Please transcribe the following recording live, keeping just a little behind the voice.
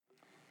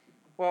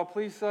Well,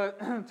 please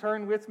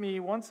turn with me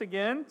once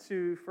again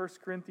to 1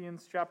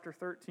 Corinthians chapter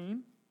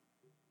 13.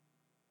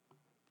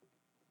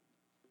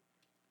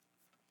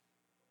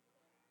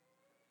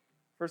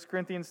 First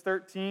Corinthians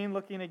 13,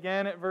 looking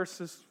again at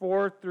verses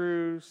 4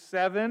 through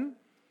 7,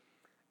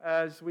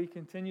 as we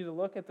continue to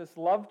look at this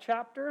love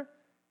chapter,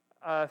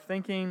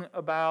 thinking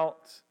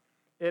about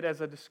it as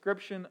a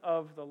description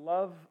of the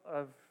love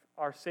of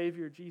our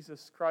Savior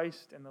Jesus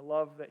Christ and the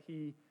love that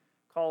He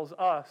calls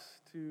us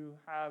to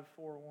have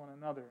for one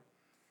another.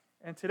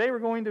 And today we're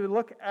going to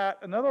look at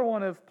another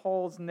one of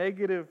Paul's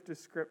negative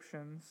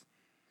descriptions,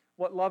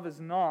 what love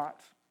is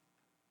not.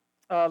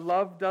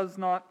 Love does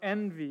not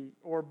envy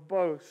or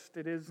boast.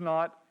 It is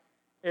not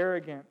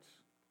arrogant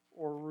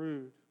or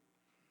rude.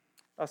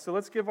 So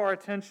let's give our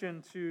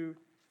attention to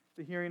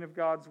the hearing of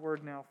God's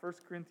word now. 1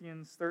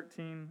 Corinthians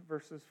 13,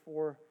 verses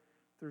 4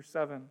 through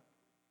 7.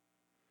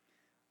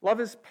 Love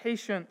is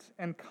patient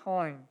and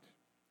kind.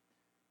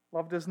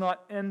 Love does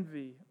not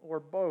envy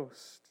or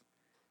boast.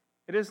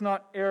 It is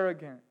not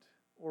arrogant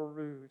or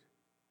rude.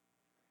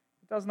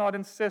 It does not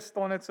insist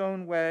on its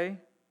own way.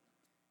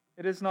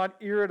 It is not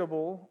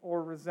irritable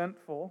or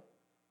resentful.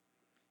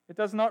 It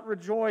does not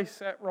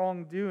rejoice at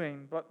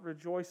wrongdoing, but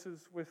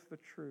rejoices with the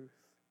truth.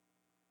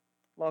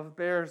 Love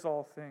bears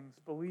all things,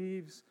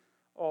 believes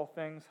all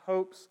things,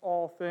 hopes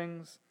all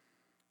things,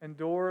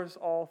 endures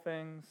all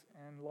things,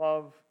 and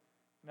love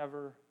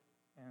never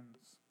ends.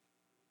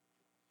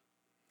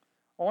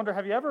 I wonder,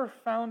 have you ever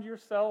found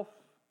yourself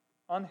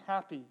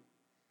unhappy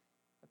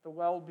at the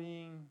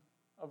well-being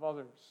of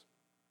others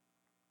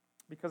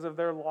because of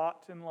their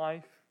lot in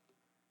life,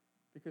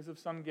 because of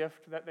some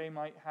gift that they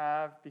might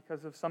have,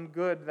 because of some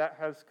good that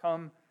has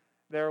come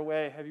their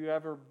way? Have you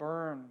ever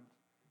burned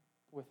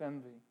with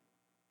envy?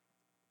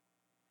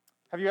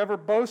 Have you ever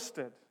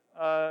boasted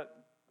to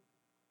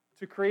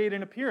create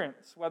an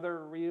appearance,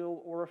 whether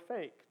real or a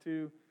fake,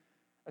 to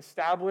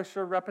establish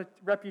a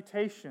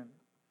reputation?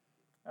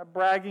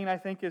 Bragging, I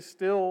think, is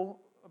still,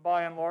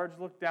 by and large,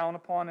 looked down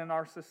upon in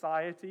our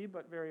society,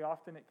 but very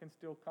often it can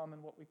still come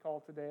in what we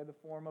call today the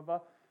form of a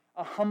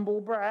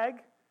humble brag,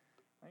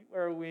 right,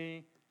 where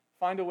we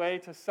find a way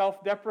to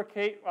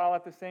self-deprecate while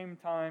at the same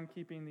time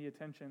keeping the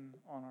attention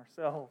on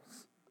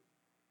ourselves.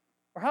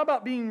 Or how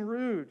about being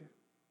rude?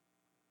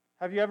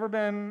 Have you ever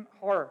been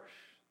harsh,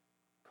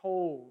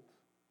 cold,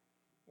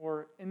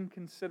 or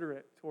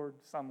inconsiderate toward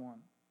someone?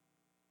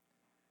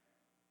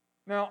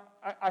 Now,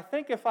 I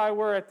think if I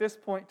were at this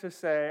point to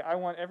say, I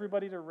want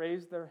everybody to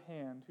raise their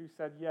hand who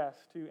said yes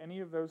to any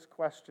of those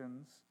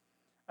questions,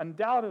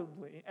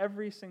 undoubtedly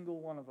every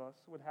single one of us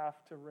would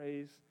have to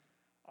raise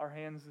our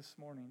hands this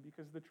morning,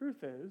 because the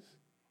truth is,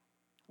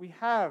 we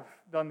have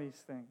done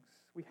these things.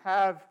 We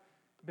have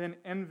been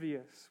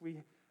envious.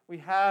 We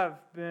have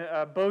been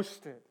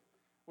boasted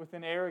with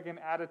an arrogant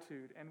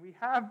attitude, and we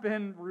have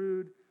been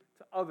rude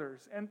to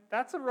others. And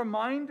that's a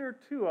reminder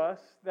to us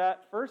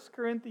that 1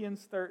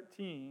 Corinthians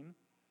 13,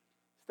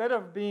 instead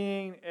of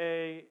being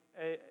a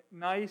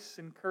nice,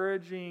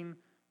 encouraging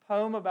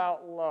poem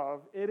about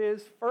love, it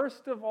is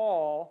first of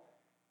all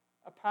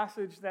a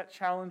passage that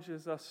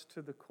challenges us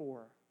to the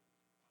core,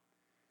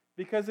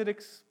 because it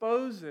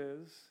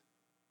exposes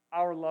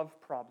our love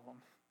problem.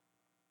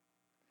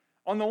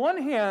 On the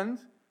one hand,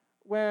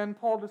 when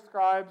Paul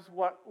describes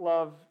what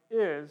love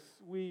is,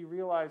 we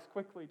realize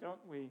quickly, don't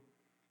we,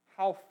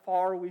 how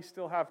far we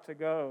still have to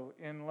go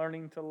in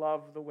learning to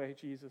love the way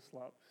Jesus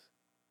loves.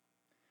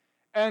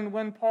 And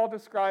when Paul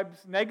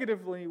describes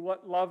negatively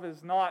what love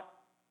is not,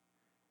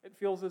 it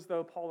feels as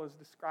though Paul is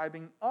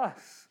describing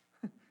us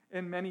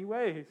in many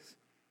ways.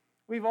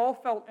 We've all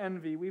felt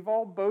envy. We've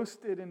all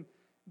boasted in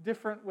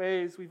different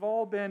ways. We've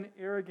all been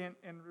arrogant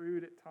and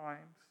rude at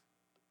times.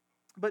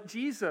 But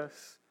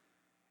Jesus,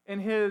 in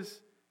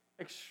His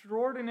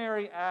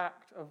extraordinary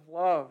act of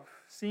love,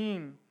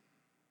 seen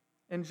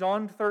in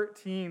John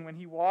 13, when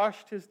He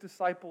washed His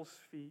disciples'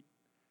 feet,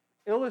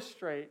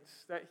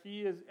 illustrates that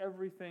He is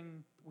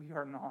everything we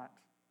are not.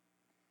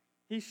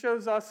 He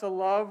shows us a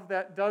love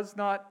that does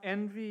not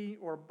envy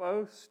or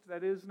boast,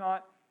 that is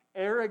not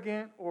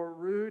arrogant or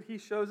rude. He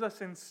shows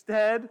us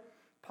instead,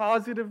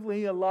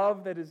 positively, a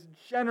love that is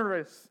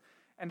generous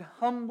and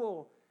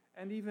humble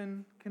and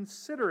even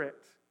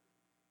considerate.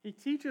 He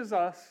teaches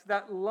us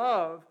that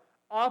love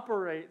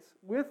operates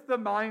with the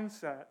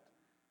mindset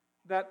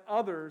that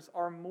others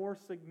are more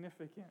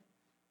significant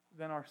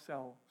than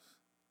ourselves.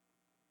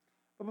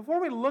 But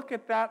before we look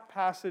at that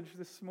passage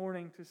this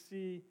morning to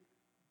see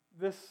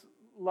this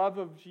love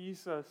of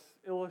Jesus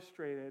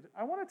illustrated,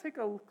 I want to take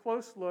a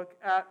close look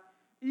at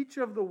each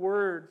of the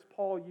words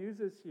Paul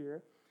uses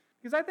here,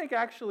 because I think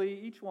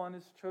actually each one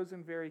is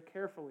chosen very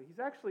carefully. He's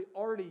actually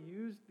already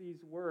used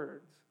these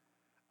words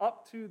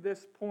up to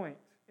this point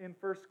in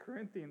 1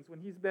 Corinthians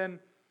when he's been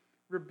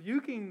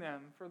rebuking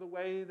them for the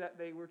way that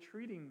they were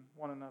treating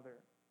one another.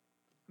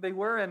 They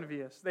were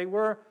envious, they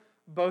were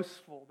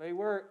boastful, they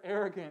were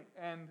arrogant,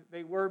 and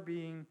they were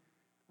being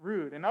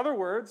rude. In other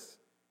words,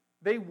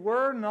 they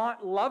were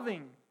not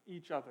loving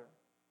each other.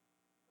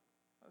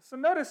 So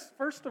notice,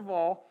 first of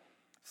all,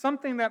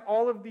 something that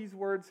all of these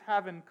words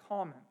have in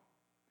common.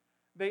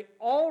 They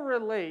all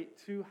relate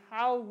to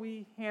how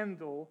we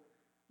handle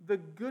the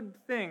good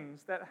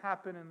things that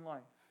happen in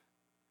life.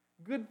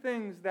 Good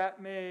things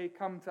that may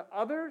come to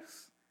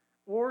others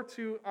or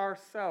to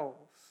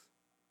ourselves.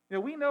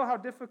 We know how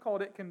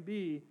difficult it can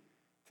be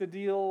to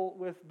deal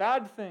with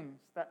bad things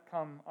that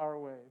come our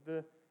way.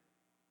 The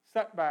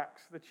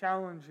setbacks, the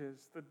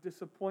challenges, the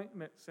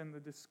disappointments, and the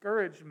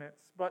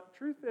discouragements. But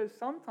truth is,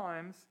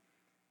 sometimes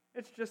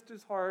it's just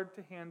as hard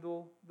to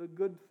handle the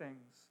good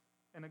things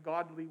in a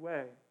godly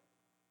way.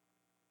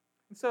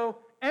 And so,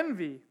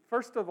 envy,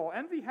 first of all,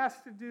 envy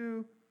has to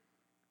do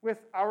with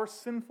our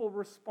sinful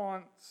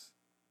response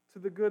to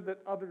the good that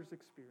others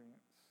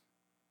experience.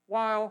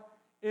 While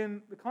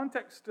in the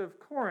context of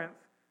Corinth,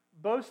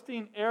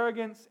 boasting,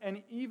 arrogance,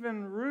 and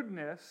even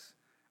rudeness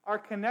are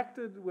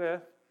connected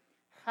with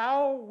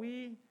how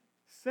we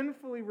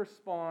sinfully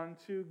respond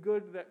to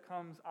good that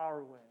comes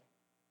our way.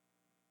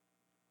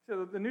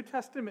 So the New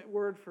Testament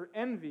word for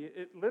envy,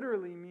 it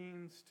literally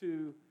means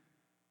to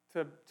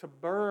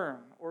burn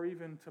or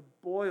even to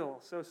boil.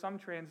 So some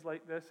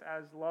translate this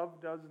as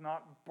love does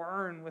not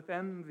burn with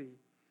envy.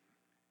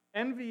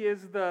 Envy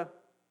is the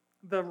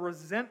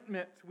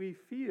resentment we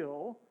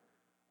feel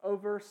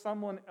over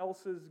someone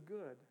else's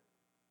good.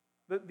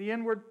 The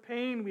inward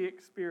pain we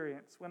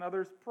experience when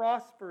others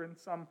prosper in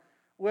some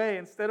way.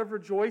 Instead of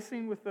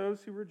rejoicing with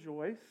those who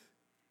rejoice,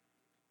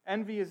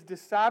 envy is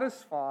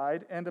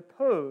dissatisfied and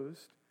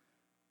opposed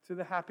to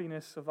the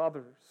happiness of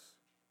others.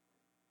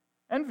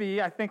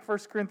 Envy, I think 1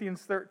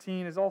 Corinthians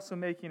 13 is also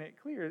making it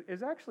clear,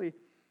 is actually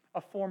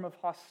a form of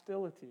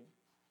hostility.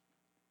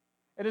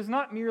 It is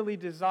not merely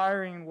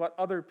desiring what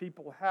other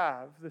people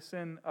have, the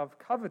sin of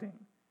coveting.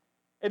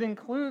 It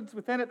includes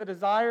within it the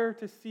desire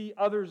to see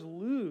others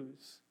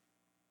lose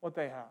what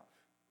they have.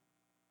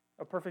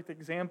 A perfect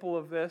example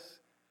of this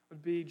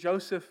would be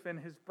Joseph and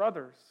his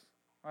brothers,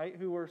 right,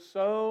 who were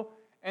so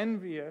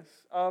envious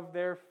of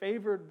their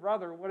favored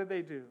brother. What did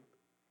they do?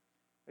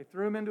 They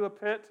threw him into a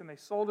pit and they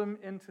sold him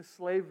into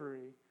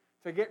slavery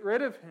to get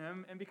rid of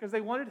him, and because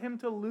they wanted him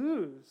to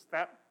lose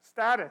that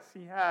status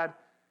he had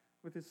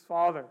with his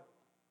father.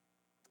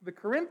 The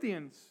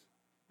Corinthians,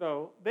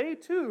 though, they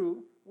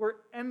too were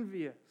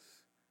envious.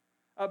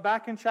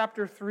 Back in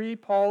chapter 3,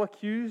 Paul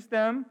accused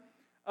them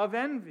of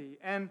envy,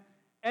 and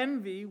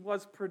envy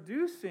was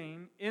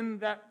producing in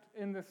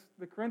the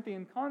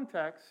Corinthian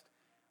context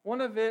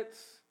one of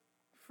its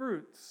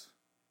fruits,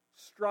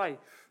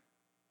 strife.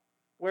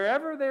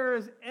 Wherever there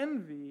is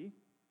envy,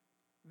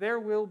 there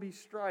will be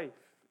strife.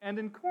 And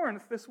in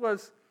Corinth, this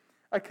was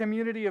a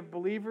community of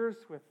believers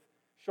with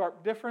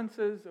sharp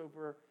differences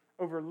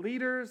over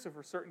leaders,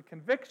 over certain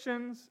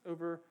convictions,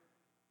 over,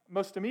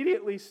 most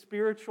immediately,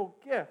 spiritual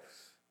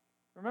gifts.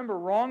 Remember,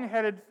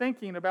 wrong-headed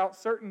thinking about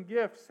certain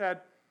gifts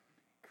had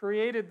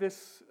created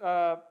this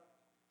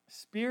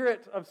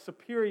spirit of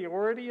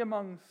superiority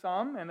among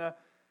some and a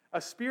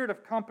spirit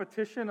of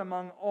competition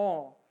among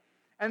all.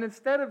 And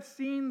instead of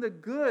seeing the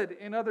good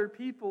in other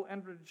people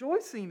and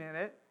rejoicing in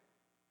it,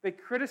 they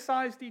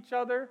criticized each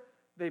other,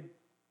 they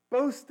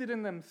boasted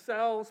in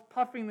themselves,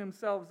 puffing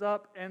themselves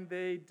up, and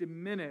they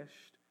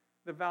diminished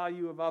the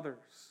value of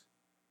others.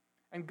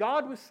 And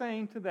God was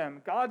saying to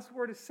them, God's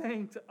word is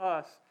saying to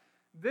us,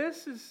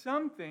 this is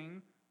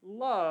something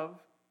love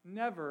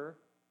never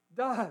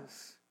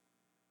does.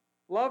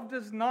 Love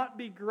does not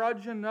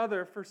begrudge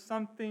another for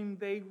something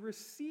they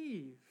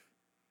receive.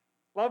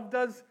 Love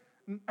does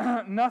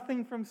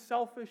nothing from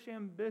selfish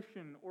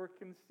ambition or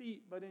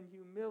conceit, but in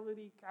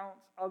humility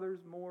counts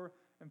others more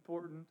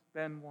important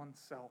than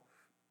oneself.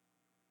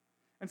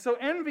 And so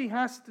envy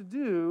has to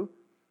do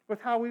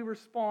with how we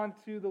respond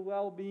to the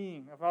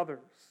well-being of others.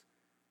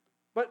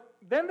 But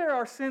then there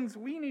are sins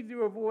we need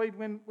to avoid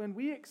when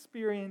we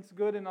experience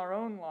good in our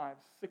own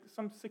lives,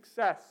 some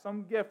success,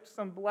 some gift,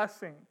 some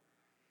blessing.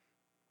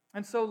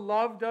 And so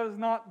love does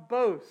not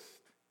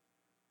boast,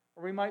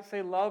 or we might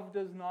say love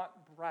does not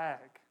brag.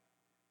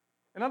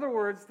 In other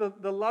words,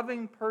 the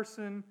loving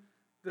person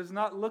does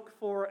not look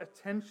for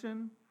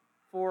attention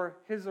for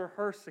his or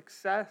her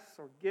success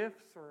or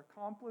gifts or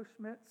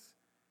accomplishments.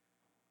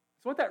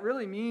 So what that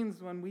really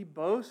means when we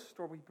boast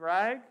or we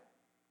brag,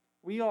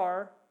 we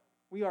are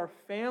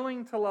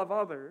failing to love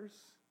others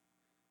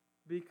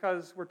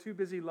because we're too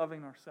busy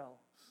loving ourselves.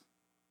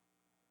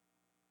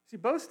 See,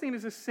 boasting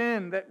is a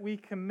sin that we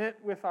commit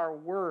with our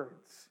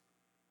words.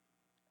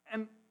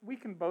 And we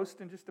can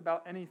boast in just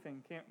about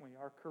anything, can't we?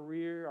 Our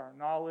career, our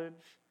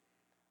knowledge,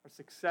 our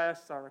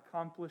success, our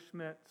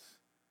accomplishments,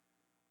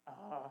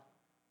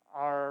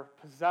 our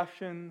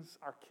possessions,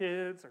 our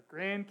kids, our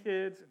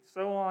grandkids, and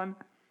so on.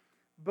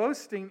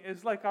 Boasting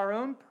is like our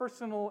own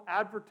personal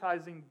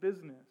advertising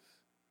business,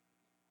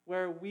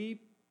 where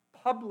we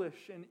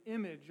publish an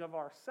image of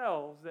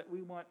ourselves that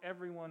we want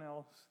everyone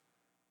else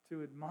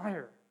to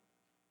admire.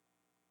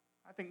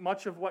 I think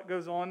much of what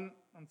goes on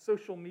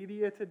social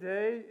media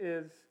today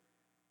is,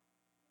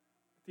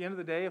 at the end of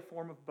the day, a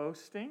form of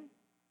boasting.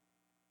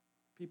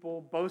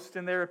 People boast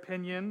in their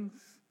opinions,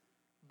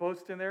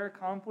 boast in their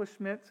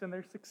accomplishments and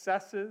their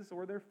successes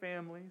or their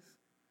families.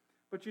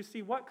 But you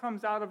see, what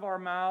comes out of our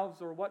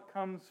mouths or what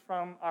comes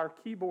from our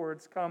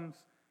keyboards comes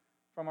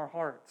from our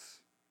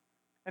hearts.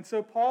 And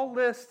so Paul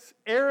lists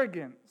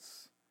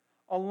arrogance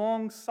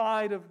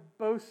alongside of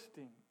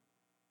boasting.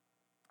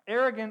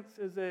 Arrogance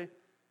is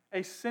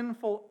a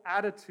sinful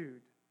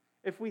attitude.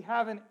 If we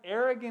have an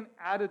arrogant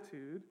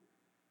attitude,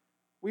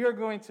 we are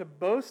going to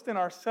boast in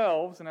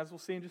ourselves, and as we'll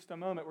see in just a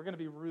moment, we're going to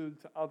be rude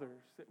to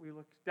others that we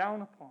look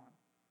down upon.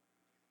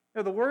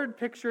 The word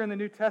picture in the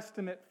New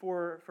Testament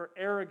for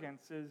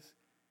arrogance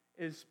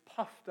is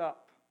puffed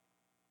up.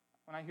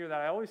 When I hear that,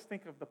 I always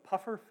think of the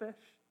puffer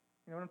fish.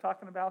 You know what I'm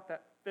talking about?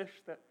 That fish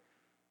that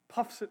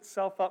puffs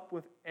itself up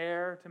with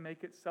air to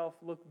make itself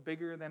look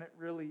bigger than it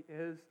really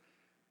is.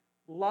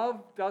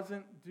 Love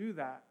doesn't do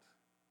that.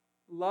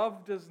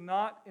 Love does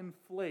not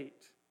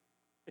inflate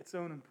its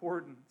own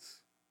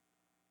importance.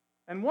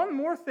 And one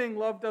more thing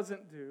love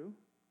doesn't do,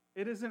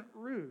 it isn't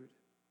rude.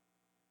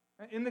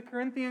 In the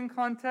Corinthian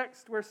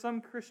context where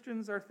some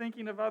Christians are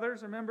thinking of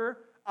others, remember,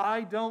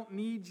 I don't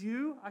need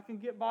you. I can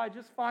get by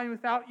just fine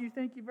without you.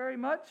 Thank you very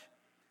much.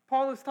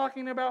 Paul is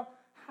talking about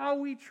how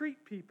we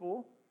treat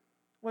people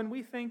when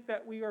we think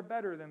that we are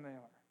better than they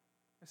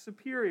are,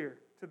 superior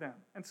to them.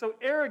 And so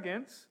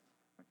arrogance,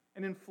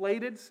 an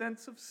inflated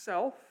sense of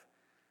self,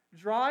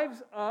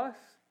 drives us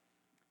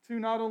to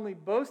not only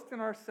boast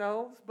in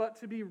ourselves, but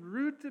to be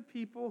rude to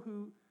people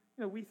who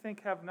we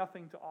think have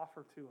nothing to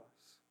offer to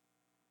us.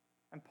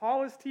 And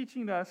Paul is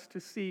teaching us to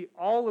see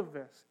all of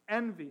this,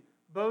 envy,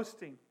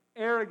 boasting,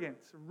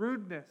 arrogance,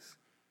 rudeness,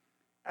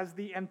 as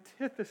the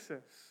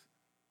antithesis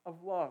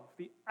of love,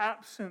 the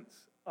absence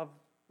of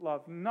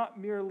love, not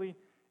merely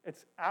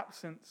its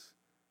absence,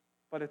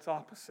 but its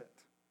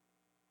opposite.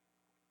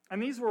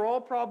 And these were all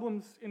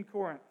problems in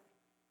Corinth.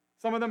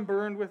 Some of them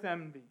burned with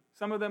envy.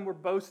 Some of them were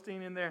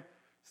boasting in their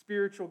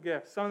spiritual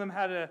gifts. Some of them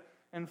had an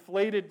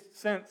inflated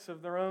sense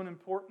of their own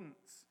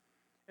importance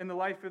in the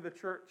life of the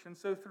church. And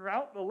so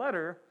throughout the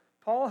letter,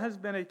 Paul has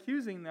been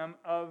accusing them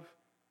of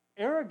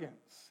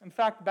arrogance. In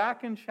fact,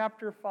 back in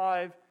chapter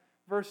 5,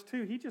 verse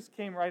 2, he just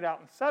came right out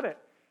and said it.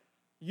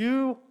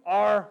 You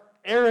are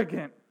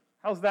arrogant.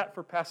 How's that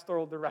for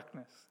pastoral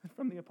directness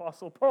from the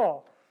Apostle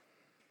Paul?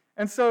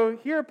 And so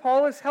here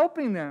Paul is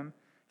helping them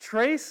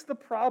trace the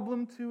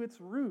problem to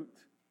its root.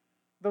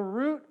 The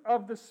root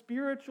of the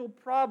spiritual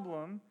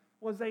problem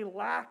was a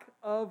lack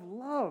of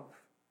love.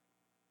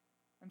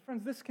 And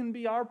friends, this can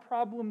be our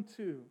problem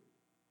too.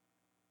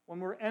 When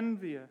we're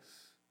envious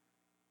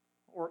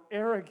or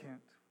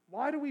arrogant,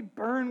 why do we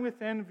burn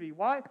with envy?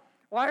 Why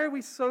are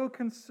we so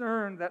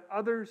concerned that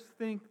others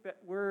think that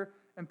we're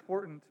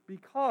important?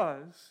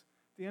 Because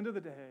at the end of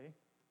the day,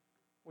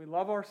 we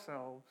love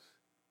ourselves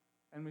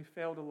and we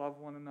fail to love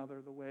one another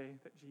the way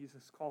that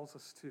Jesus calls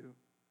us to.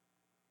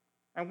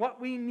 And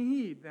what we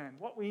need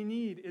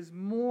is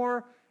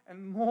more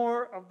and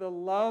more of the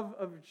love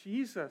of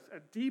Jesus, a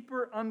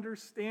deeper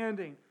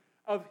understanding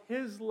of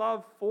His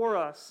love for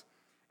us.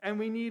 And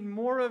we need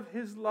more of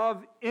His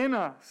love in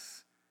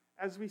us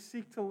as we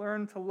seek to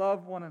learn to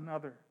love one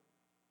another.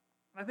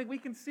 I think we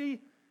can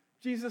see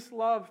Jesus'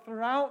 love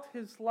throughout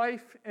His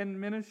life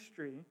and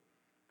ministry.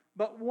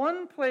 But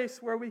one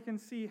place where we can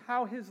see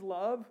how His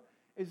love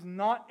is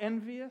not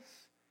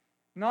envious,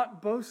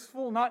 not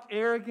boastful, not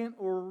arrogant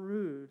or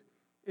rude,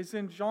 is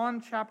in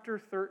John chapter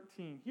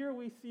 13. Here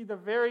we see the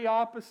very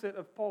opposite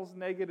of Paul's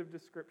negative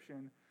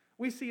description.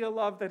 We see a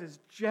love that is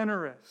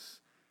generous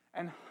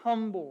and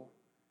humble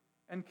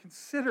and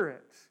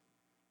considerate.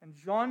 In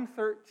John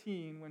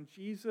 13, when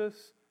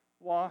Jesus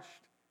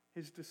washed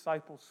His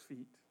disciples'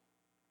 feet.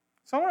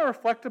 So I want to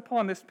reflect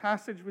upon this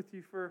passage with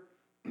you for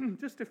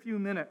just a few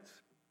minutes.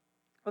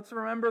 Let's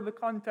remember the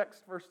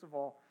context first of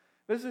all.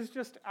 This is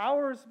just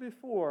hours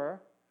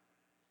before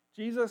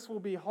Jesus will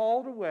be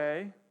hauled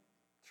away,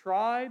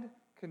 tried,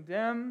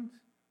 condemned,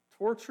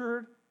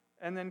 tortured,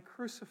 and then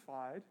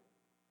crucified.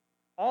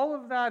 All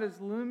of that is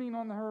looming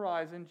on the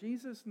horizon.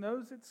 Jesus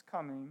knows it's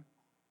coming.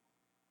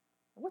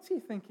 What's He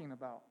thinking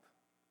about?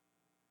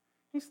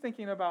 He's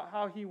thinking about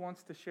how He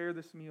wants to share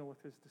this meal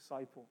with His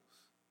disciples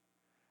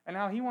and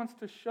how He wants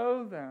to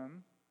show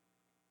them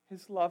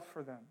His love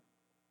for them.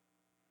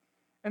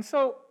 And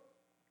so,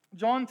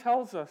 John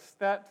tells us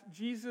that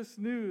Jesus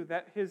knew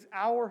that His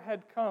hour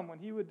had come when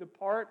He would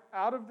depart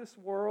out of this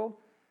world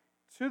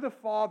to the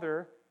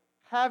Father,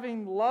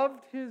 having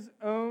loved His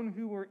own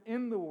who were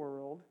in the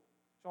world.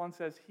 John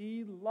says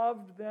He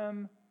loved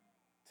them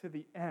to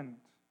the end.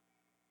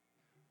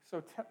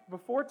 So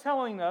before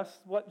telling us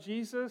what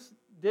Jesus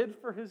did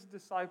for His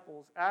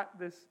disciples at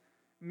this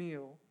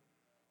meal,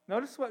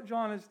 notice what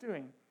John is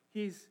doing.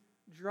 He's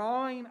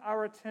drawing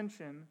our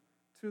attention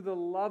to the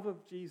love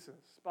of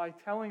Jesus by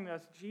telling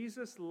us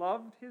Jesus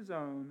loved His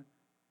own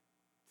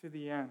to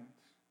the end.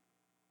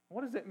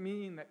 What does it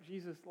mean that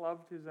Jesus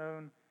loved His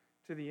own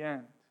to the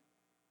end?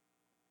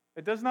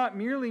 It does not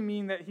merely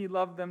mean that He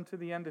loved them to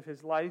the end of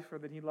His life or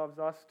that He loves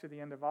us to the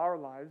end of our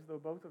lives, though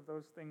both of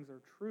those things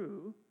are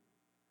true.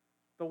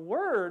 The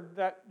word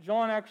that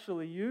John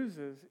actually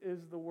uses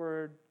is the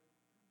word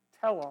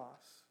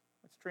telos.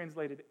 It's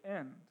translated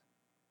end.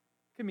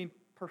 It can mean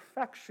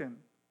perfection.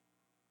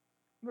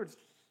 In other words,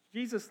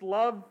 Jesus'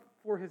 love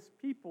for his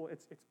people,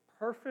 it's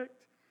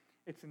perfect,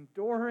 it's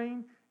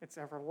enduring, it's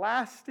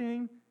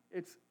everlasting,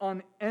 it's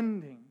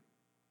unending.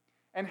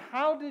 And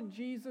how did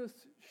Jesus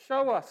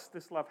show us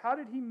this love? How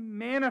did he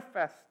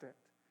manifest it?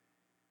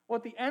 Well,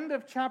 at the end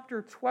of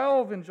chapter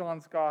 12 in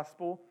John's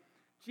Gospel,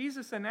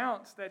 Jesus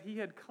announced that he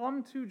had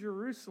come to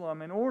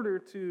Jerusalem in order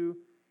to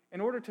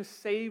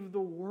save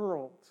the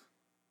world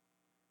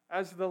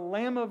as the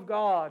Lamb of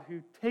God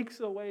who takes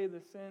away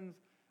the sins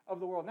of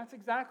the world. And that's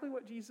exactly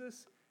what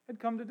Jesus had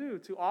come to do,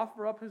 to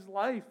offer up his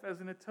life as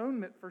an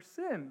atonement for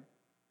sin.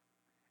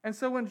 And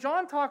so when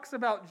John talks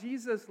about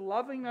Jesus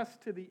loving us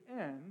to the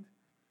end,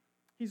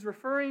 he's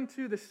referring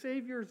to the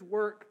Savior's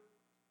work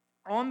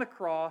on the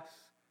cross,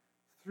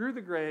 through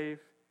the grave,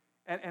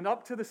 and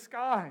up to the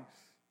skies.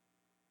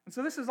 And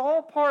so this is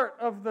all part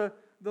of the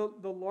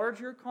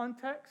larger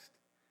context,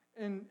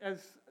 and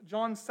as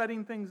John's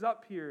setting things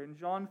up here in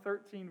John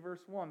 13,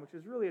 verse 1, which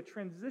is really a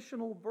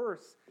transitional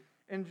verse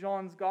in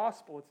John's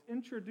gospel. It's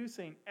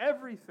introducing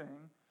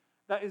everything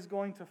that is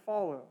going to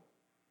follow.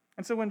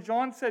 And so when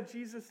John said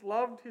Jesus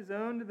loved his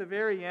own to the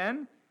very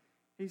end,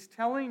 he's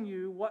telling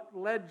you what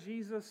led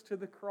Jesus to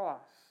the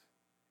cross.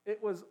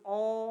 It was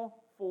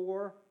all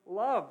for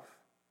love,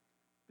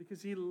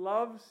 because he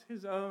loves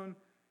his own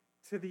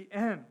to the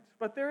end.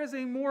 But there is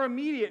a more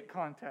immediate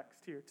context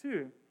here,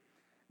 too.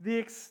 The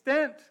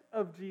extent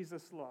of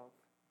Jesus' love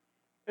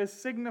is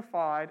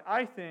signified,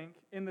 I think,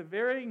 in the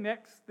very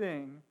next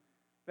thing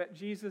that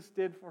Jesus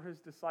did for his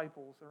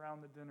disciples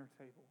around the dinner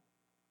table.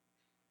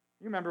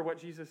 You remember what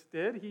Jesus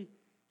did?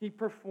 He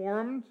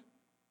performed,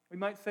 we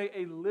might say,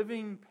 a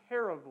living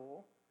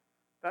parable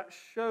that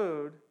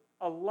showed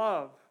a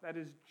love that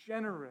is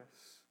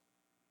generous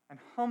and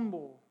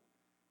humble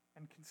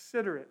and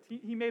considerate.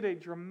 He made a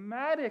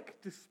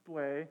dramatic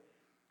display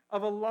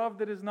of a love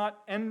that is not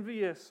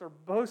envious or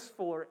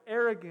boastful or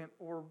arrogant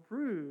or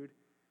rude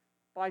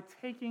by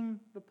taking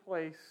the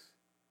place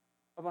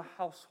of a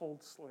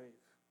household slave,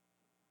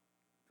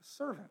 the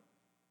servant.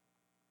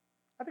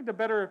 I think to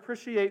better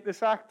appreciate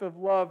this act of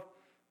love,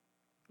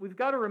 we've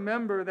got to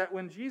remember that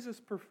when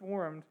Jesus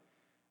performed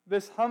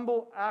this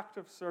humble act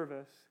of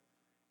service,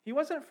 he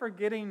wasn't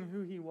forgetting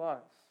who he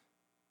was.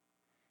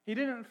 He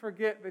didn't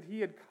forget that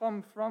he had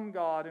come from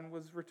God and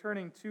was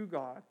returning to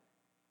God.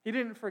 He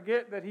didn't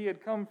forget that he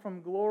had come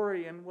from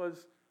glory and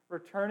was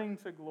returning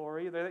to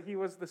glory, that he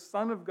was the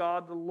Son of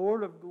God, the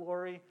Lord of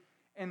glory,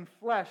 and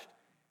fleshed,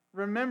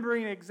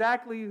 remembering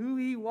exactly who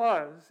he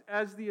was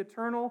as the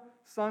eternal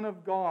Son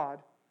of God.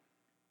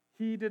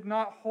 He did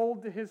not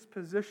hold to his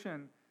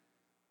position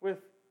with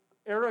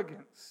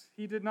arrogance.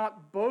 He did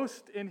not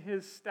boast in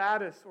his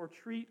status or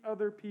treat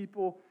other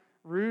people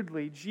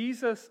rudely.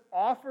 Jesus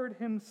offered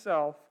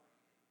himself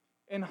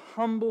in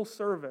humble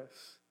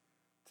service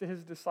to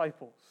his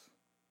disciples.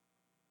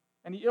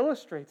 And he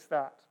illustrates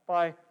that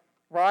by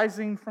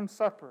rising from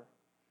supper,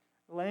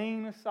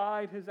 laying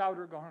aside his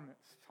outer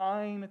garments,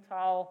 tying a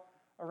towel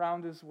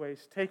around his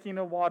waist, taking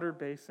a water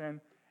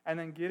basin, and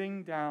then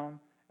getting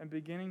down and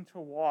beginning to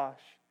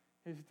wash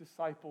his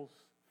disciples'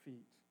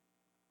 feet.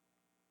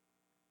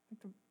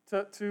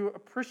 To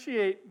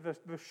appreciate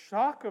the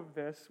shock of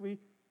this, we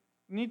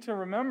need to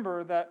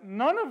remember that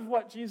none of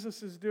what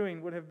Jesus is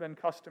doing would have been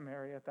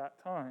customary at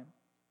that time.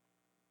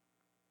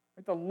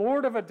 The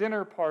lord of a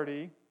dinner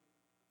party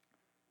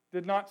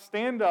did not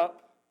stand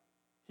up.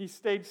 He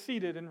stayed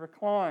seated and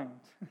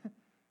reclined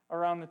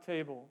around the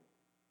table.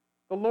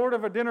 The lord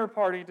of a dinner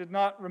party did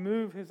not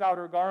remove his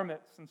outer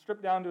garments and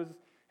strip down to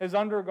his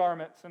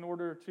undergarments in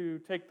order to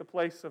take the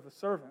place of a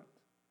servant.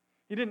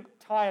 He didn't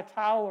tie a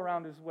towel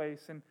around his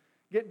waist and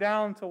get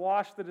down to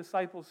wash the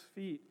disciples'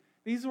 feet.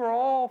 These were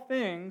all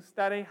things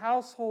that a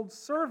household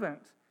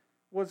servant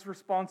was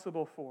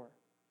responsible for.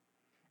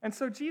 And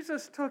so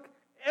Jesus took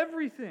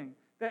everything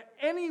that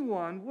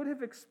anyone would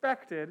have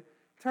expected,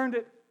 turned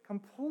it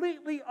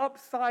completely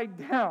upside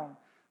down.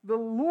 The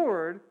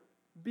Lord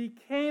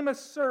became a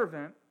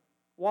servant.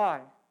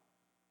 Why?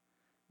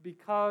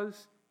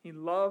 Because he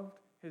loved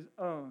his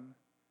own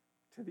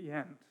to the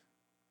end.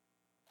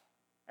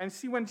 And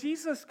see, when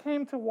Jesus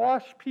came to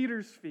wash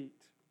Peter's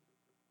feet,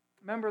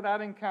 remember that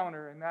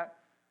encounter and that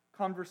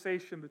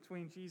conversation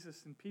between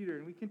Jesus and Peter,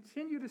 and we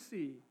continue to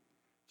see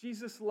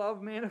Jesus'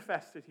 love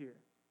manifested here.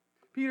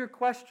 Peter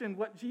questioned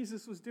what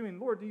Jesus was doing.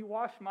 Lord, do you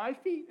wash my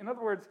feet? In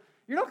other words,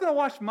 you're not going to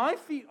wash my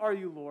feet, are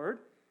you, Lord?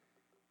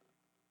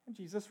 And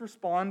Jesus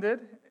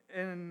responded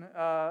in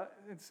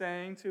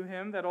saying to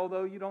him that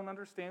although you don't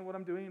understand what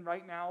I'm doing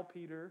right now,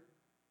 Peter,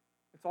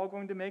 it's all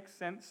going to make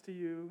sense to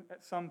you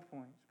at some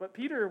point. But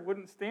Peter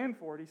wouldn't stand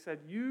for it. He said,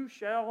 you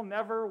shall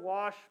never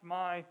wash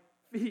my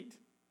feet.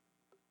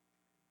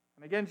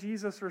 And again,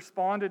 Jesus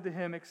responded to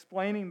him,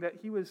 explaining that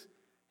he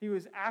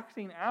was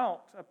acting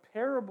out a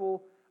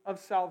parable of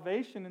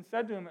salvation, and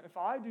said to him, if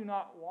I do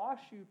not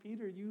wash you,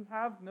 Peter, you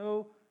have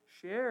no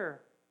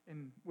share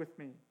with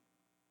me.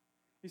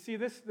 You see,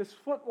 this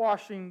foot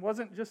washing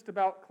wasn't just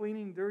about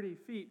cleaning dirty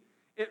feet.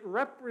 It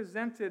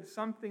represented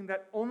something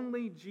that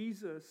only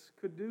Jesus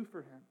could do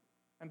for him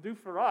and do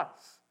for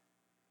us.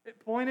 It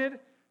pointed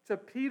to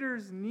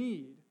Peter's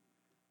need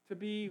to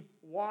be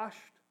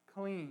washed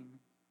clean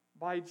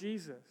by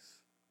Jesus.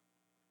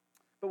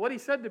 But what he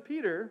said to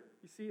Peter,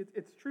 you see,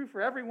 it's true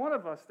for every one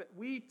of us, that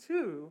we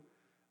too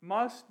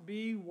must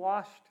be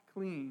washed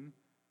clean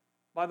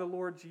by the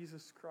Lord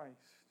Jesus Christ.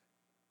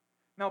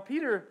 Now,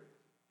 Peter,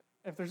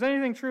 if there's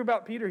anything true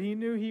about Peter, he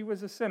knew he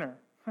was a sinner.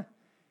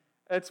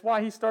 That's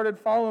why he started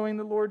following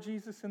the Lord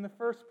Jesus in the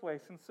first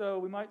place. And so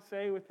we might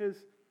say with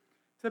his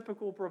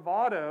typical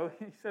bravado,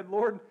 he said,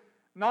 Lord,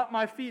 not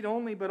my feet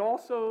only, but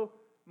also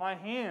my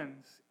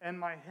hands and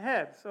my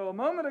head. So a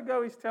moment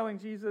ago he's telling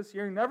Jesus,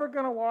 you're never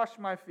going to wash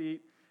my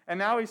feet. And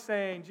now he's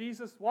saying,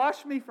 Jesus,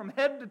 wash me from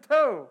head to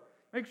toe.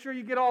 Make sure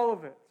you get all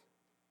of it.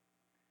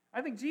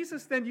 I think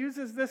Jesus then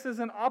uses this as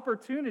an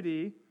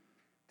opportunity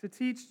to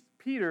teach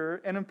Peter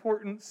an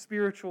important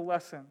spiritual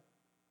lesson.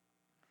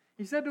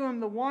 He said to him,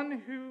 the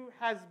one who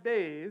has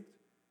bathed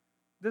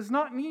does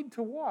not need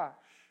to wash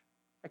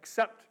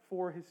except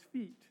for his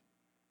feet,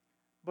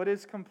 but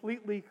is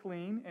completely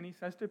clean. And he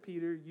says to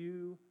Peter,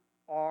 you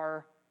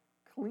are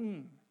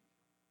clean.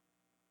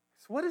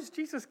 So what is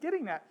Jesus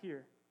getting at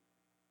here?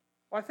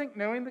 Well, I think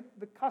knowing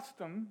the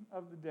custom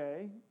of the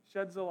day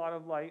sheds a lot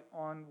of light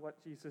on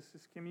what Jesus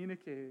is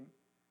communicating.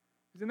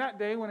 Because in that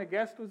day, when a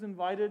guest was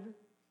invited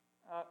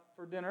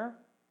for dinner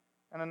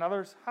in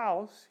another's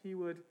house, he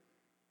would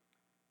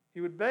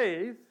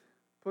bathe,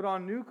 put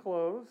on new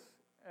clothes,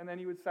 and then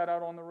he would set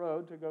out on the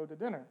road to go to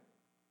dinner.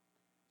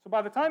 So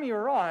by the time he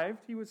arrived,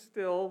 he was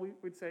still,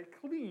 we'd say,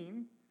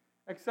 clean,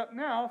 except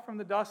now from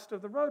the dust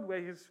of the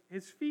roadway,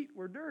 his feet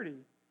were dirty.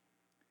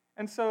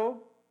 And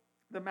so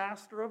the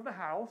master of the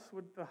house,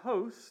 the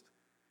host,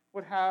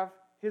 would have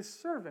his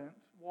servant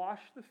wash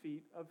the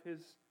feet of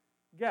his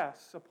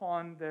guests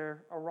upon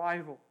their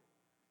arrival.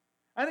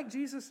 I think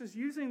Jesus is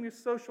using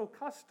this social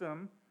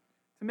custom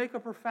to make a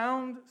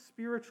profound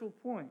spiritual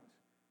point.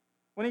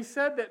 When he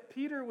said that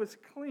Peter was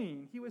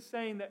clean, he was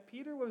saying that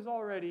Peter was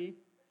already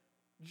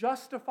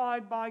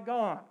justified by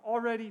God,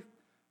 already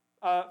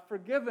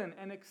forgiven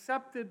and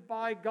accepted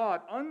by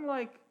God.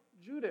 Unlike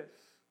Judas,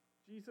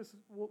 Jesus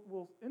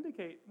will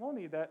indicate, won't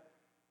he, that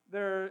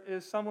there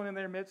is someone in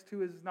their midst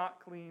who is not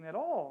clean at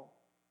all.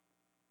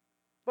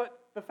 But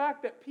the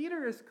fact that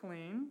Peter is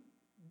clean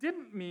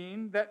didn't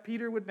mean that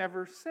Peter would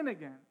never sin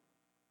again.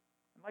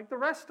 Like the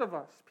rest of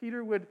us,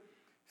 Peter would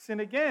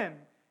sin again.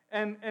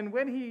 And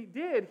when he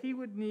did, he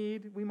would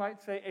need, we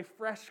might say, a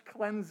fresh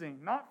cleansing.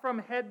 Not from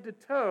head to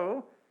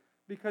toe,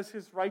 because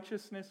his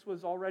righteousness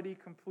was already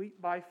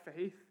complete by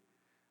faith,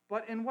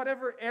 but in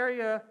whatever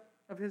area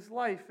of his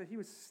life that he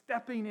was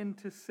stepping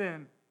into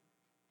sin.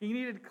 He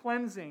needed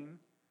cleansing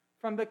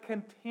from the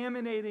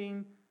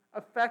contaminating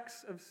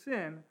effects of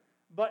sin,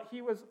 but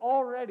he was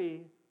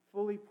already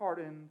fully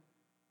pardoned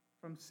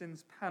from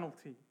sin's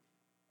penalty.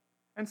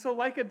 And so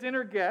like a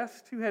dinner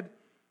guest who had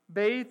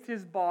bathed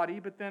his body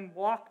but then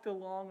walked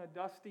along a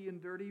dusty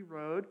and dirty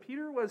road,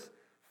 Peter was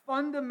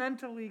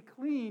fundamentally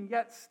clean,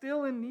 yet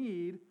still in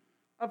need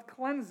of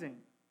cleansing.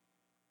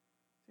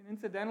 And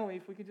incidentally,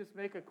 if we could just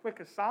make a quick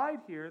aside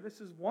here,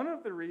 this is one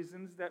of the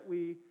reasons that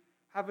we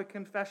have a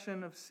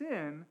confession of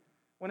sin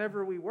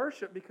whenever we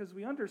worship, because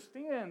we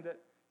understand that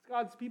as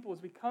God's people,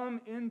 as we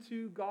come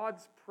into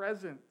God's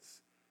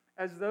presence,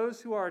 as those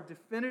who are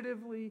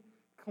definitively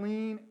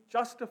clean,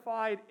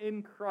 justified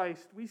in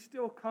Christ, we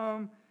still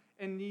come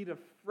in need of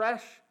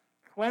fresh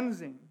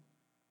cleansing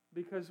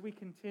because we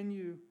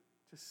continue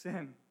to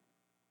sin.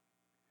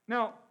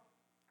 Now,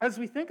 as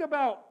we think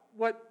about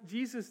what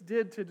Jesus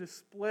did to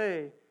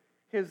display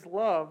his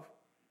love,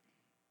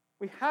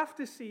 we have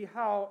to see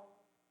how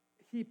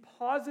he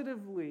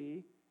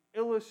positively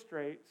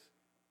illustrates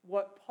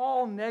what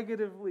Paul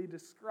negatively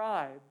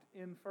described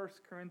in 1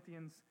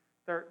 Corinthians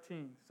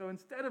 13. So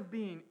instead of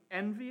being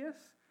envious,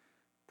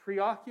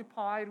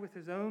 preoccupied with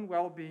his own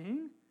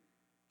well-being,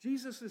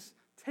 Jesus is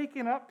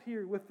taken up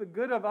here with the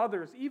good of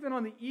others. Even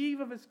on the eve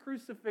of his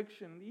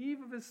crucifixion, the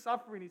eve of his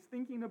suffering, he's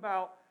thinking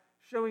about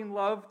showing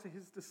love to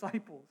his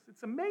disciples.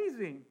 It's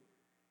amazing.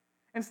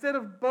 Instead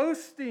of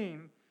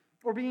boasting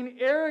or being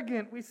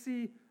arrogant, we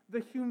see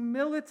the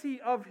humility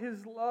of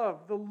his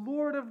love, the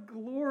Lord of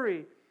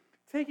glory,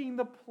 taking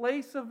the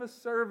place of a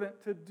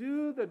servant to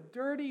do the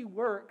dirty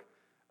work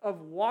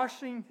of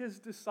washing his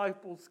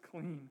disciples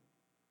clean.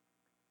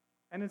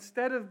 And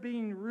instead of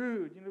being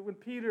rude, when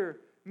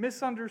Peter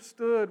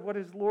misunderstood what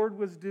his Lord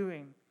was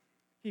doing,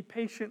 he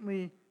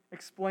patiently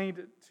explained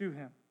it to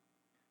him.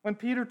 When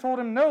Peter told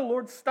him, "No,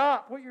 Lord,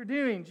 stop what you're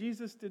doing,"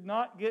 Jesus did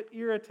not get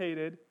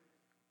irritated.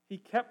 He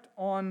kept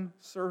on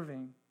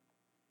serving.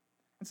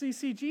 And so you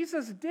see,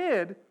 Jesus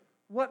did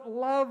what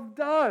love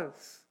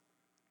does.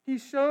 He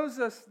shows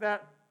us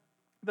that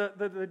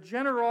the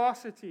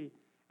generosity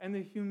and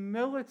the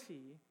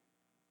humility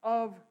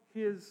of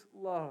his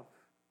love.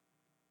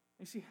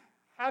 You see,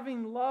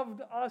 having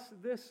loved us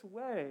this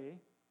way,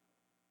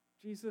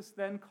 Jesus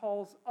then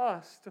calls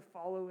us to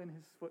follow in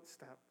his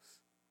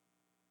footsteps.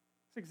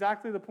 It's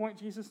exactly the point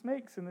Jesus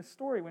makes in this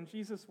story. When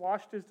Jesus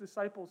washed his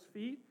disciples'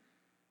 feet,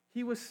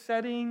 he was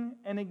setting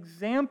an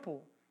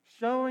example,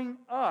 showing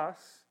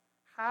us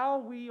how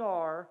we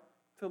are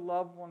to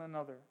love one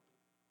another.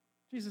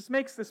 Jesus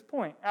makes this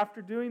point.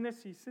 After doing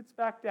this, he sits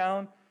back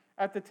down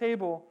at the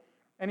table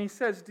and he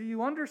says, "Do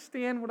you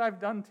understand what I've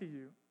done to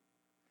you?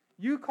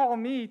 You call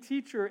me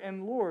teacher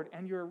and Lord,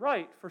 and you're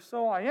right, for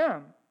so I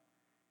am.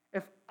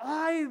 If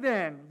I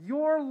then,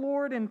 your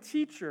Lord and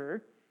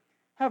teacher,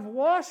 have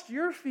washed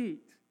your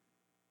feet,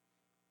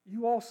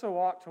 you also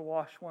ought to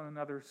wash one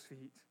another's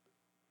feet.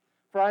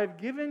 For I have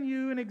given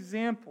you an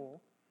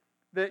example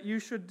that you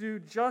should do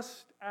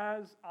just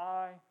as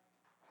I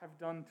have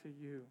done to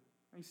you."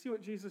 And you see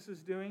what Jesus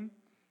is doing?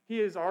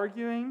 He is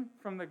arguing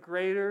from the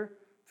greater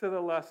to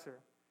the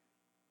lesser.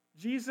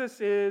 Jesus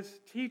is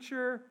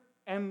teacher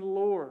and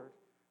Lord.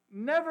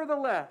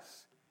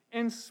 Nevertheless,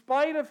 in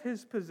spite of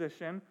his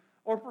position,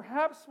 or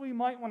perhaps we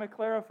might want to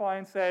clarify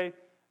and say,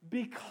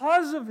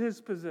 because of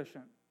his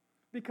position,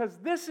 because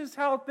this is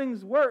how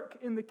things work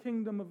in the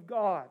kingdom of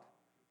God,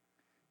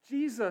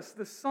 Jesus,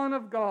 the Son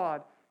of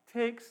God,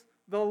 takes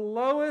the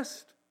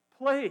lowest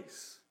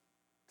place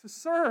to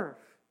serve.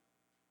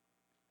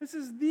 This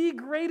is the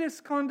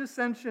greatest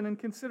condescension and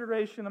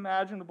consideration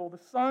imaginable. The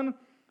Son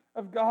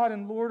of God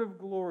and Lord of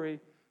glory,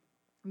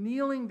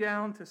 kneeling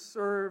down to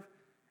serve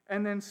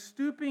and then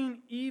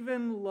stooping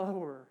even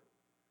lower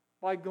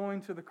by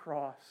going to the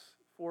cross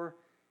for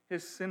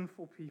his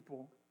sinful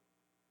people.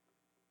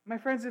 My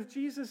friends, if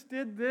Jesus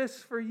did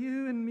this for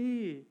you and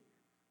me,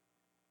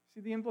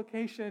 see, the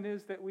implication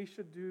is that we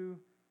should do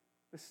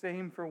the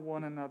same for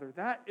one another.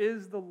 That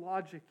is the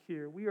logic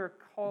here. We are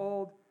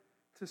called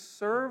to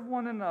serve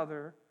one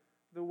another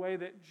the way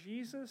that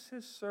Jesus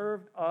has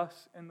served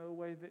us and the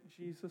way that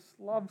Jesus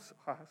loves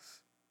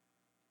us.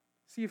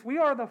 See, if we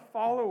are the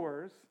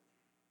followers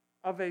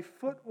of a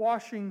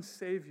foot-washing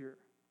Savior,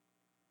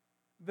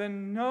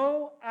 then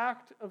no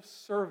act of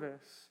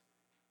service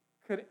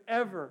could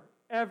ever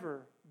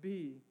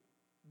be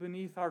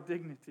beneath our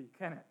dignity,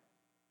 can it?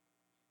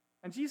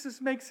 And Jesus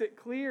makes it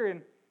clear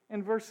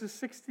in verses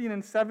 16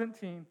 and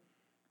 17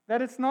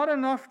 that it's not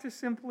enough to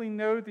simply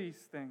know these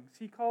things.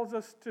 He calls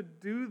us to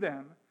do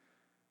them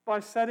by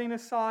setting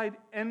aside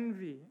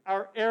envy,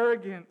 our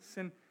arrogance,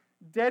 and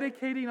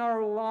dedicating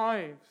our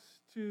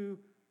lives to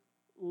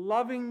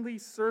lovingly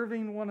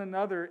serving one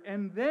another.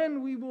 And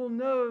then we will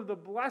know the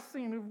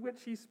blessing of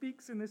which he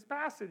speaks in this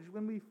passage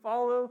when we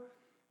follow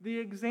the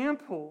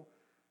example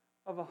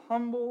of a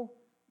humble,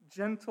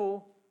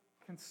 gentle,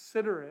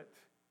 considerate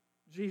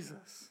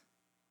Jesus.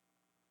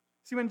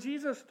 See, when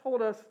Jesus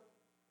told us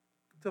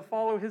to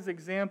follow his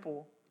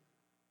example,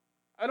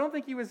 I don't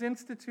think he was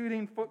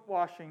instituting foot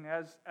washing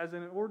as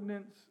an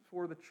ordinance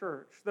for the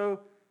church, though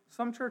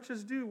some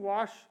churches do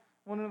wash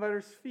one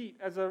another's feet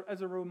as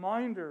a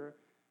reminder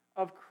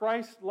of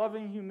Christ's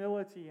loving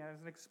humility and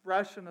as an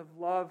expression of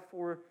love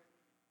for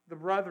the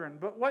brethren.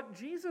 But what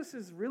Jesus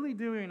is really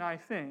doing, I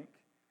think,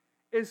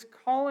 is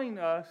calling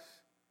us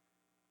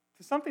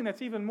to something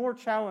that's even more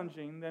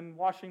challenging than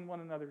washing one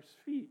another's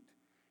feet.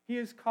 He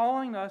is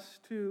calling us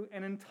to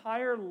an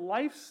entire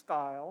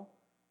lifestyle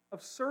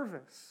of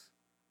service,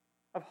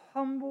 of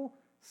humble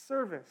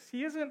service.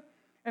 He isn't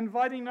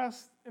inviting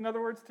us, in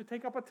other words, to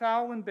take up a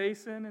towel and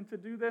basin and to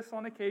do this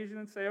on occasion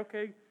and say,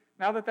 okay,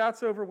 now that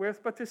that's over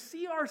with, but to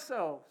see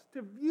ourselves,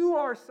 to view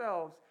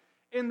ourselves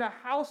in the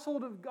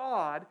household of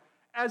God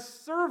as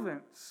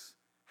servants,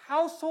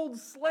 household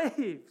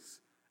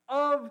slaves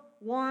of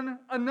one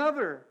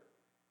another.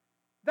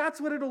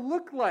 That's what it'll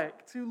look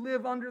like to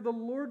live under the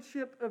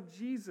lordship of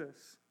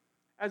Jesus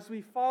as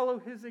we follow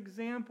his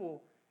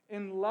example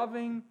in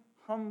loving,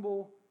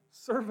 humble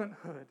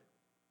servanthood.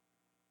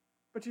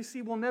 But you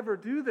see, we'll never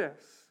do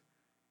this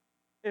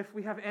if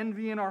we have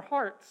envy in our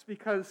hearts,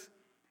 because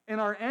in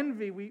our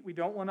envy, we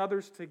don't want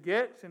others to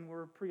get, and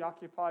we're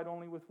preoccupied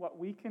only with what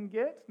we can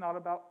get, not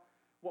about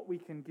what we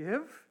can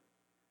give.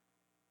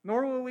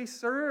 Nor will we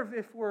serve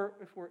if we're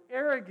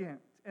arrogant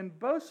and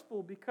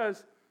boastful,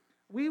 because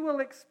we will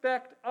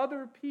expect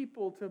other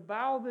people to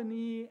bow the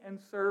knee and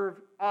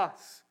serve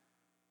us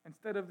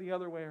instead of the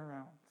other way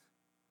around.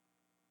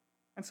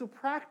 And so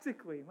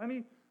practically, let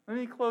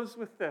me close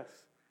with this.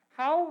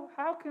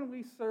 How can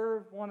we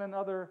serve one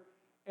another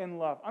in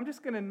love? I'm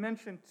just going to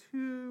mention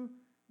two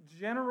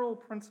general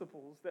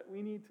principles that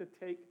we need to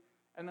take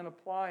and then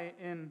apply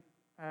in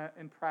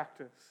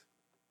practice.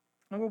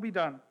 And we'll be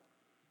done.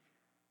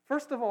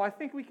 First of all, I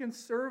think we can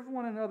serve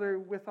one another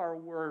with our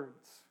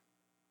words.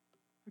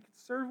 We can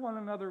serve one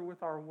another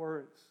with our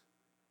words.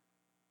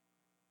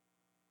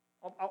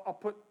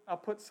 I'll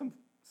put some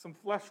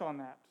flesh on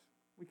that.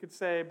 We could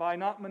say by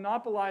not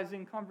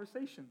monopolizing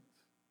conversations,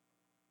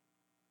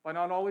 by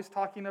not always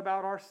talking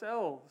about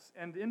ourselves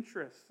and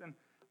interests and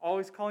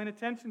always calling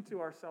attention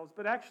to ourselves,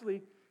 but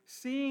actually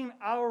seeing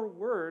our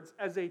words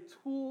as a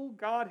tool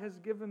God has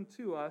given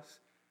to us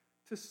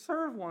to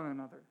serve one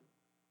another,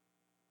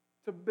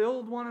 to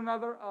build one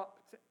another up,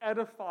 to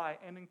edify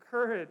and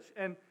encourage,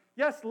 and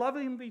yes,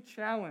 lovingly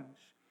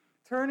challenge,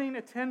 turning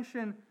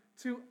attention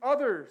to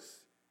others,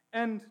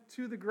 and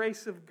to the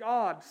grace of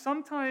God.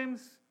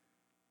 Sometimes,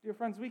 dear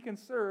friends, we can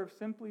serve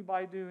simply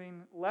by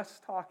doing less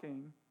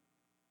talking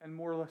and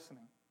more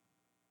listening.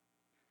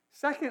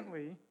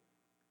 Secondly,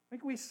 I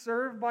think we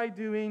serve by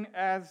doing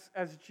as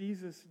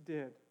Jesus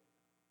did.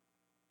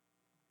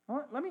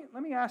 Let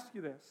me ask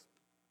you this.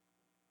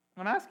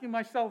 I'm asking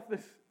myself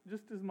this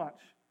just as much.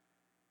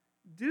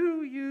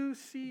 Do you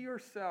see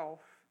yourself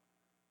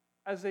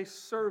as a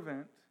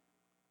servant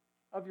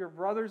of your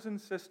brothers and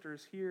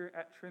sisters here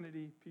at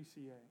Trinity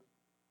PCA?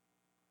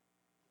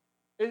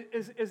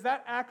 Is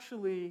that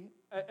actually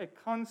a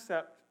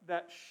concept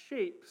that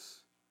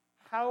shapes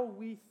how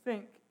we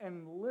think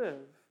and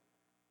live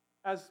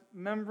as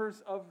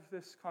members of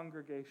this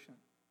congregation?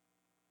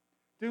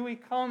 Do we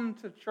come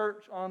to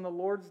church on the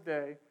Lord's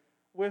Day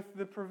with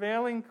the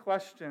prevailing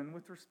question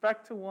with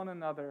respect to one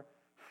another,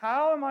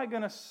 how am I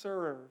going to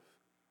serve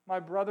my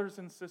brothers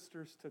and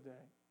sisters today?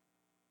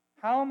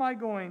 How am I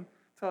going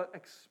to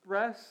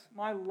express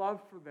my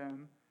love for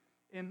them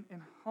in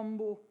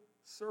humble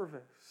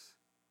service?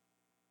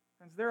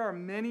 Friends, there are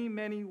many,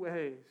 many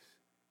ways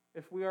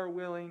if we are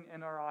willing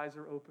and our eyes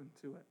are open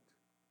to it.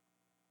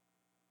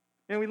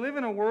 And we live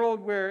in a world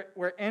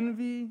where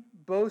envy,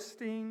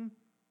 boasting,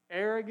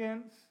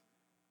 arrogance,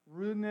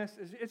 rudeness,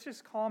 it's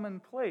just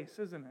commonplace,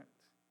 isn't it?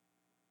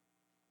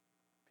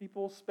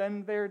 People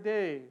spend their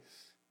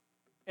days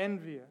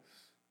envious,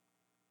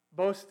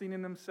 boasting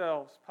in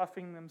themselves,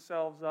 puffing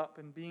themselves up,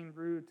 and being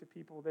rude to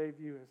people they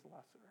view as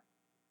lesser.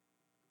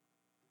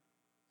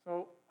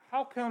 So,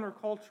 how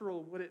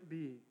countercultural would it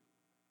be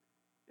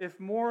if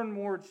more and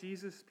more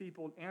Jesus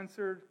people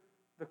answered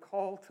the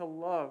call to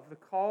love, the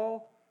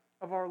call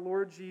of our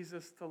Lord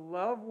Jesus to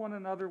love one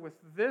another with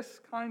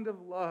this kind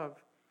of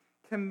love,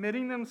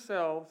 committing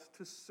themselves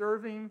to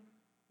serving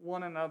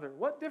one another?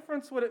 What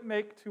difference would it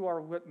make to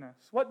our witness?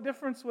 What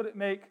difference would it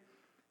make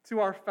to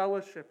our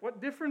fellowship?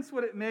 What difference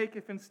would it make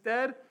if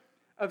instead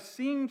of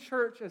seeing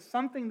church as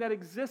something that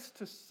exists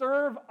to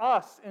serve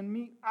us and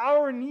meet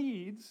our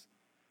needs,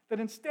 that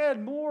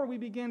instead more we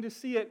begin to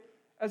see it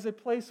as a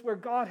place where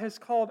God has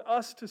called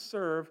us to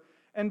serve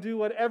and do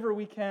whatever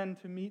we can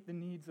to meet the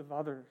needs of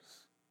others?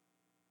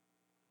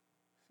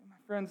 So, my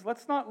friends,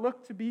 let's not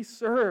look to be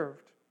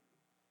served,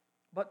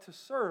 but to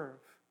serve,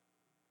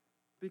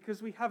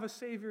 because we have a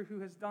Savior who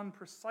has done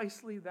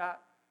precisely that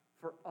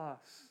for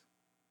us.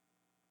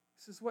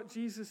 This is what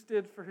Jesus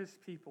did for his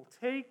people.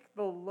 Take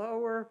the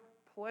lower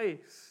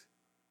place.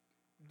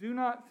 Do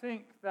not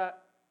think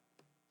that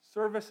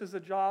service is a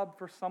job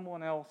for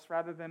someone else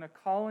rather than a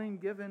calling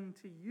given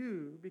to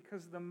you,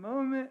 because the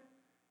moment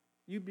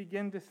you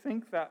begin to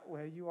think that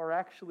way, you are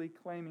actually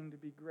claiming to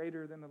be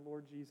greater than the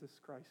Lord Jesus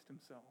Christ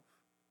himself.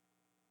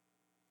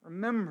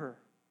 Remember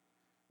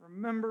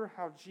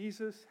how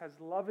Jesus has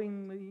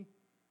lovingly,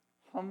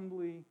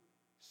 humbly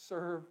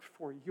served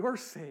for your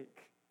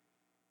sake,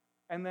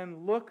 and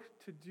then look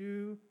to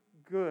do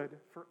good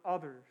for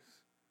others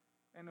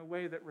in a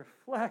way that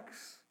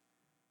reflects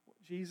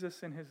what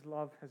Jesus in his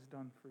love has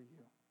done for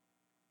you.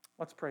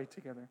 Let's pray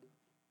together.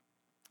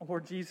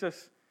 Lord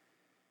Jesus,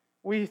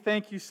 we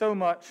thank you so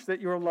much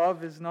that your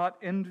love is not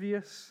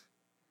envious,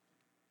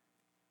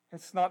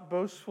 it's not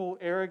boastful,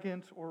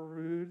 arrogant, or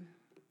rude,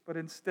 but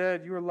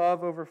instead your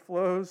love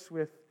overflows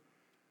with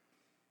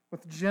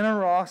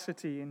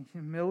generosity and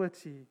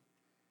humility.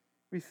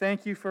 We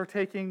thank you for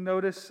taking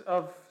notice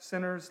of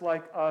sinners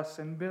like us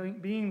and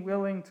being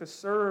willing to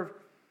serve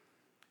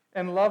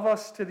and love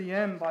us to the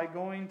end by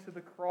going to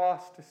the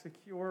cross to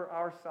secure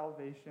our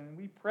salvation. And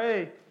we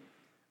pray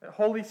that,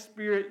 Holy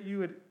Spirit, you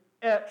would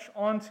etch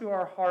onto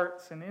our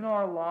hearts and in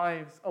our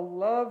lives a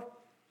love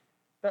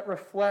that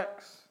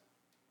reflects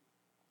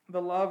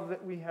the love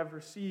that we have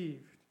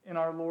received in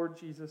our Lord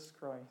Jesus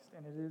Christ.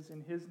 And it is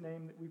in his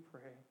name that we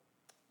pray.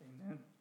 Amen.